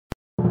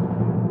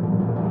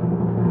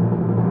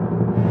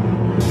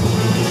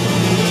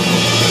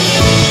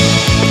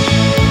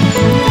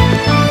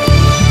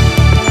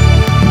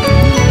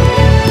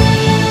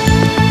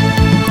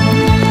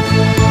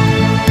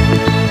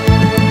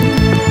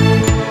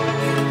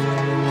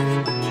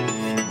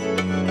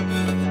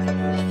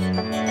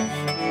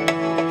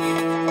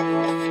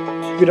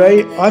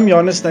G'day, I'm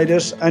Johannes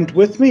Snijders, and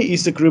with me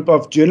is a group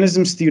of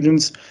journalism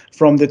students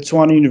from the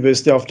Tshwane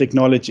University of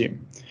Technology.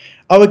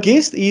 Our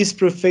guest is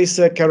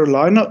Professor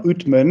Carolina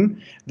Ödman,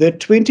 the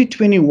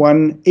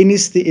 2021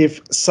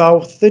 NSTF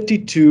South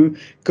 32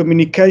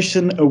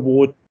 Communication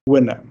Award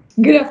winner.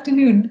 Good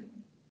afternoon.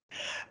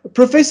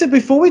 Professor,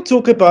 before we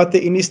talk about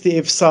the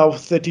NSTF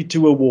South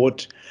 32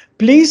 Award,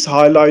 please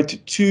highlight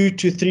 2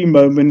 to 3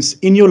 moments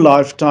in your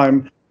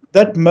lifetime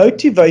that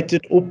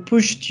motivated or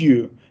pushed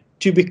you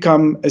to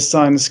become a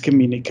science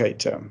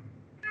communicator.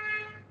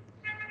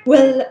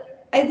 Well,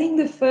 I think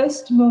the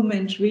first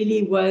moment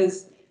really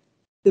was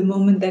the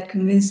moment that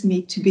convinced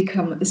me to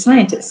become a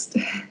scientist.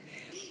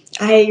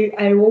 I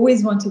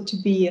always wanted to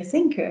be a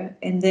thinker,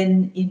 and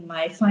then in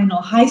my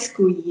final high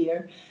school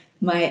year,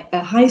 my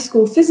high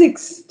school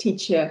physics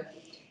teacher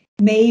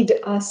made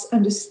us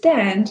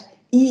understand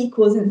E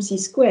equals mc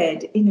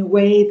squared in a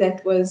way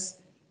that was,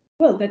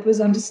 well, that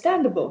was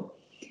understandable.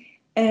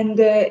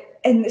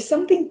 And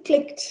something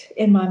clicked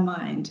in my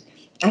mind.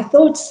 I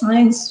thought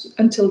science,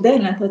 until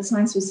then, I thought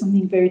science was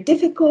something very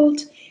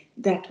difficult,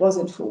 that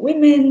wasn't for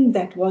women,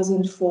 that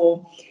wasn't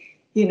for,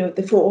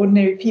 for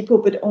ordinary people,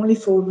 but only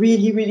for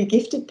really, really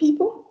gifted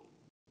people.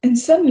 And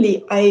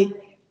suddenly I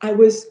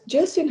was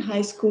just in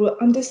high school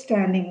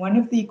understanding one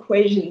of the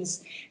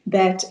equations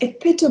that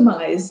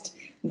epitomized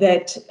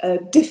that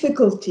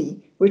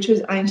difficulty, which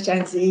was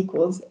Einstein's E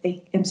equals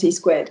mc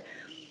squared.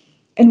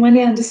 And when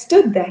I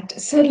understood that,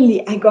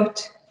 suddenly I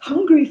got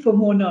hungry for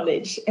more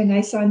knowledge, and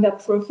I signed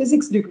up for a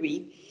physics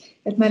degree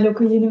at my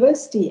local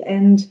university.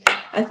 And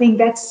I think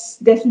that's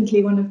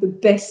definitely one of the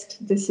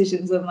best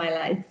decisions of my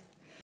life.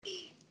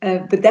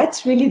 But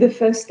that's really the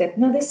first step.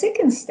 Now, the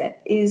second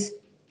step is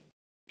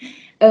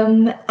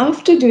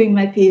after doing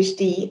my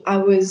PhD, I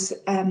was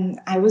in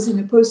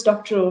a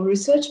postdoctoral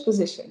research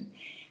position.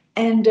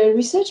 And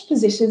research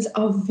positions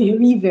are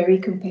very, very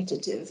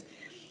competitive.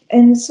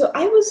 And so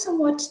I was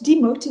somewhat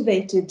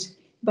demotivated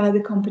by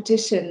the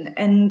competition,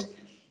 and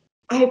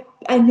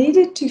I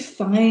needed to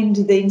find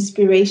the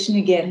inspiration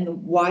again,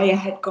 why I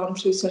had gone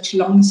through such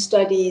long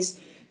studies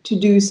to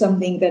do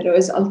something that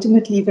was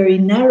ultimately very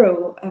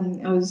narrow.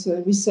 I was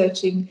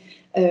researching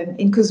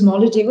in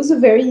cosmology. It was a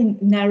very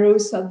narrow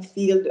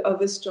subfield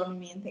of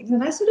astronomy and things.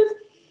 And I sort of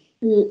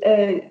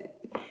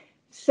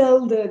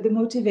felt the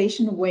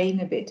motivation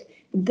wane a bit.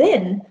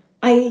 Then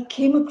I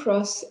came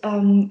across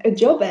a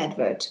job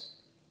advert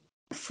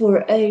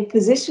for a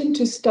position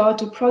to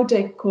start a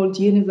project called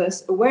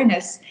Universe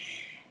Awareness,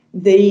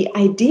 the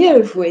idea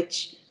of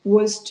which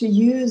was to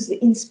use the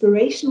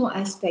inspirational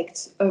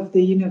aspects of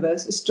the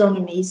universe,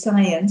 astronomy,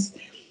 science,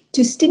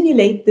 to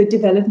stimulate the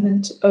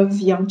development of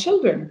young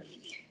children.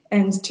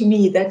 And to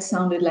me, that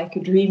sounded like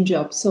a dream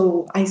job.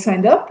 So I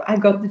signed up, I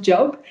got the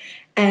job,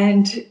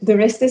 and the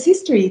rest is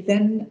history.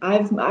 Then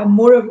I'm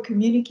more of a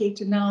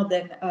communicator now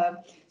than a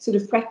sort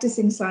of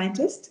practicing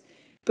scientist.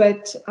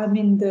 But I'm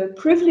in the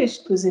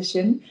privileged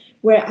position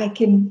where I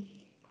can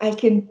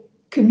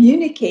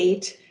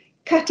communicate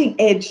cutting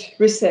edge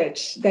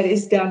research that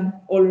is done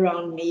all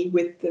around me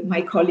with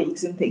my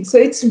colleagues and things. So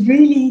it's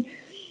really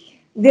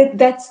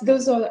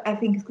those are, I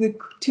think, the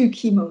 2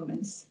 key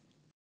moments.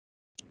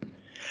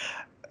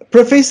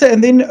 Professor,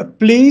 and then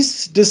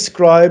please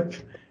describe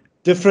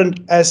different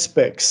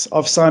aspects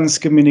of science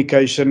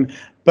communication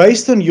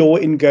based on your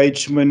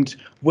engagement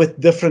with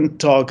different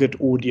target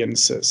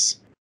audiences.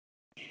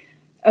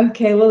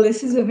 Okay, well,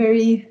 this is a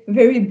very,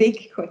 very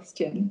big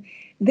question.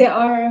 There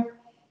are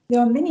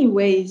many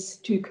ways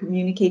to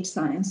communicate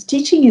science.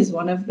 Teaching is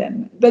one of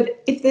them.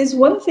 But if there's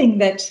one thing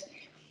that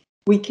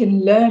we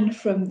can learn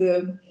from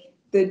the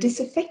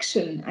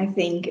disaffection, I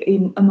think,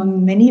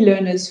 among many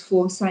learners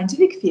for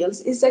scientific fields,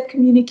 is that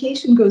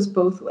communication goes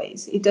both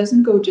ways. It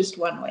doesn't go just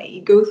one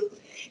way.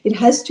 It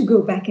has to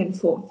go back and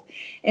forth.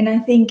 And I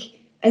think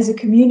as a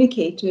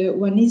communicator,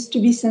 one needs to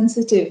be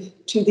sensitive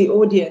to the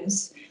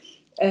audience,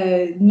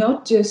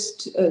 not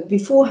just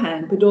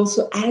beforehand, but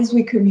also as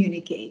we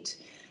communicate.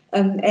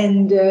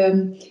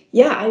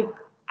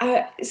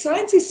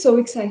 Science is so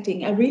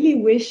exciting. I really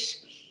wish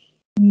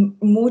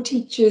more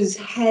teachers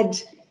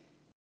had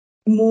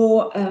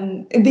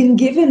been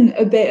given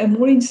a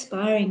more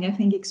inspiring, I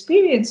think,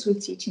 experience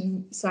with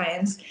teaching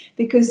science,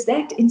 because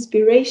that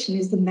inspiration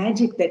is the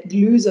magic that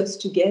glues us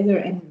together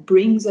and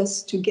brings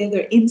us together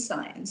in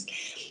science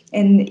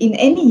and in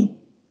any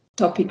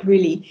topic,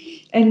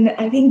 really. And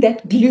I think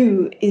that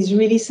glue is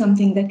really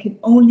something that can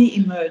only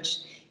emerge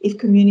if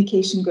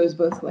communication goes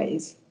both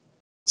ways.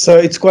 So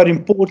it's quite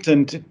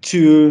important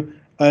to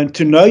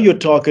know your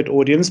target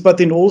audience, but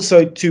then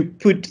also to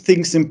put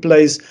things in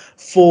place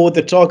for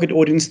the target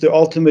audience to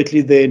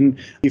ultimately then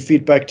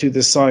feed back to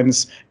the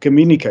science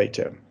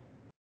communicator.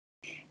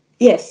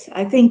 Yes,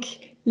 I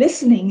think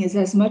listening is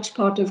as much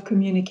part of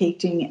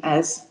communicating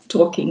as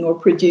talking or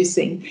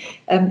producing.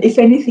 If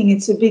anything,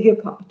 it's a bigger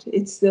part.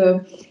 It's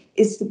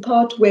the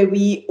part where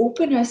we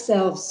open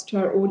ourselves to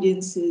our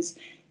audiences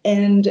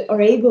and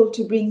are able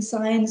to bring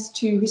science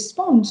to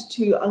respond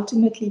to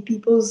ultimately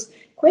people's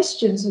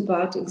questions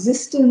about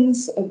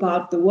existence,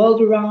 about the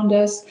world around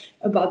us,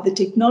 about the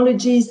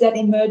technologies that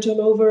emerge all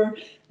over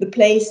the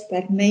place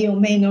that may or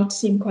may not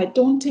seem quite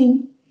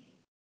daunting.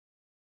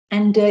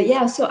 And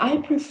yeah, so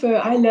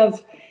I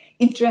love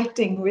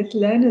interacting with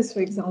learners,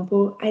 for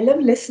example. I love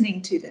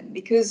listening to them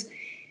because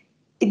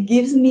it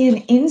gives me an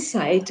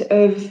insight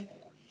of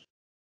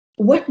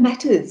what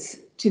matters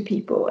to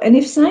people. And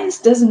if science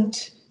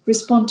doesn't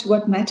respond to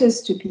what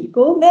matters to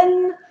people,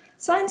 then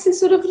science is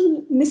sort of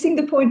missing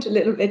the point a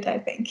little bit, I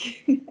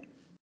think.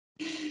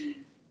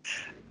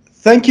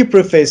 Thank you,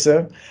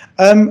 Professor.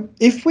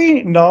 If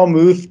we now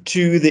move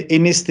to the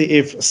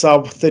NSTF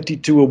Sub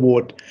 32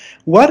 Award,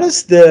 what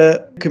does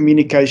the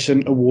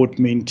Communication Award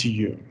mean to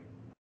you?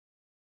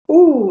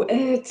 Oh,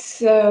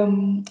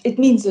 it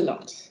means a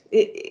lot.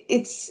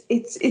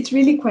 It's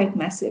really quite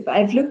massive.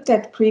 I've looked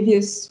at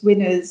previous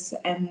winners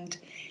and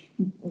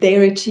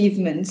their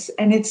achievements,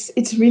 and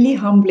it's really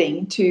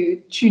humbling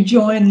to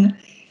join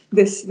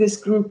this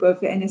group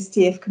of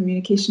NSTF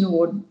Communication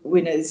Award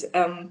winners.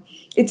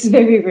 It's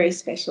very, very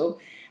special.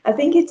 I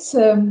think it's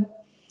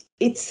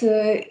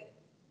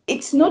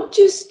not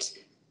just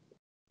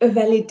a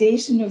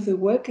validation of the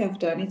work I've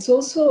done. It's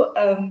also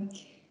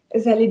a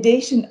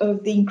validation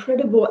of the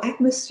incredible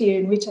atmosphere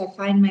in which I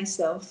find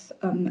myself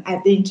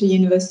at the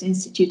Inter-University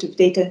Institute of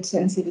Data and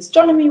Sensitive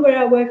Astronomy, where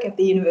I work, at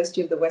the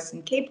University of the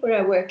Western Cape, where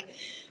I work,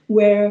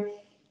 where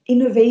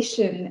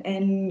innovation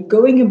and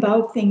going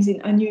about things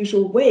in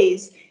unusual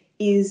ways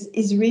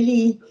is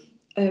really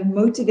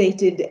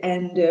motivated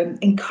and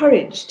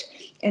encouraged.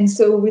 And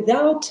so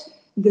without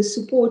the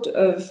support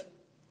of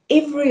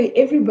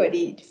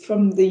everybody,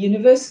 from the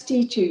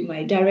university to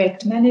my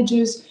direct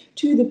managers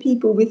to the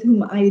people with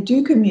whom I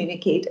do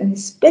communicate, and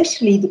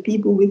especially the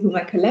people with whom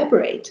I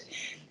collaborate,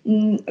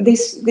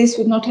 this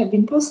would not have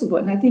been possible.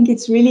 And I think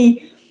it's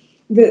really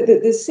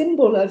the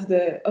symbol of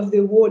the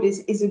award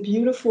is a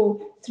beautiful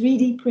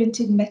 3D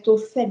printed metal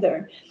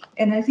feather.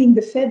 And I think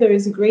the feather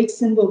is a great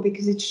symbol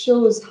because it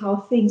shows how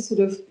things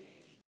sort of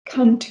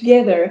come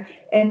together.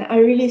 And I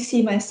really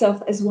see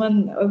myself as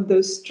one of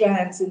those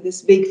strands in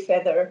this big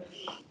feather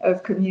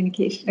of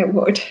Communication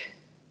Award.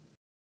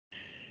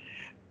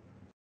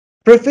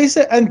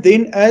 Professor, and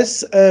then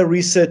as a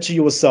researcher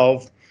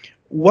yourself,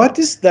 what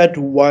is that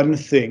one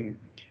thing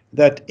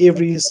that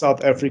every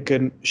South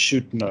African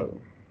should know?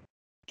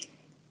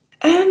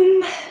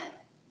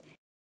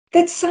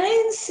 That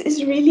science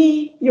is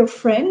really your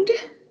friend.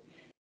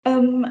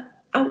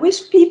 I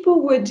wish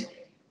people would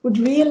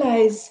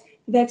realize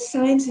that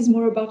science is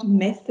more about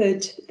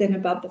method than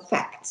about the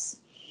facts.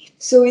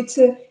 So it's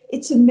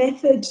a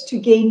method to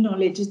gain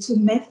knowledge. It's a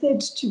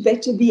method to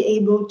better be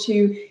able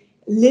to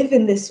live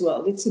in this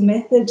world. It's a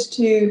method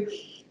to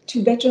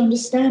better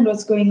understand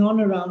what's going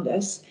on around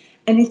us.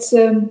 And it's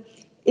a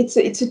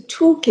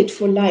toolkit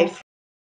for life.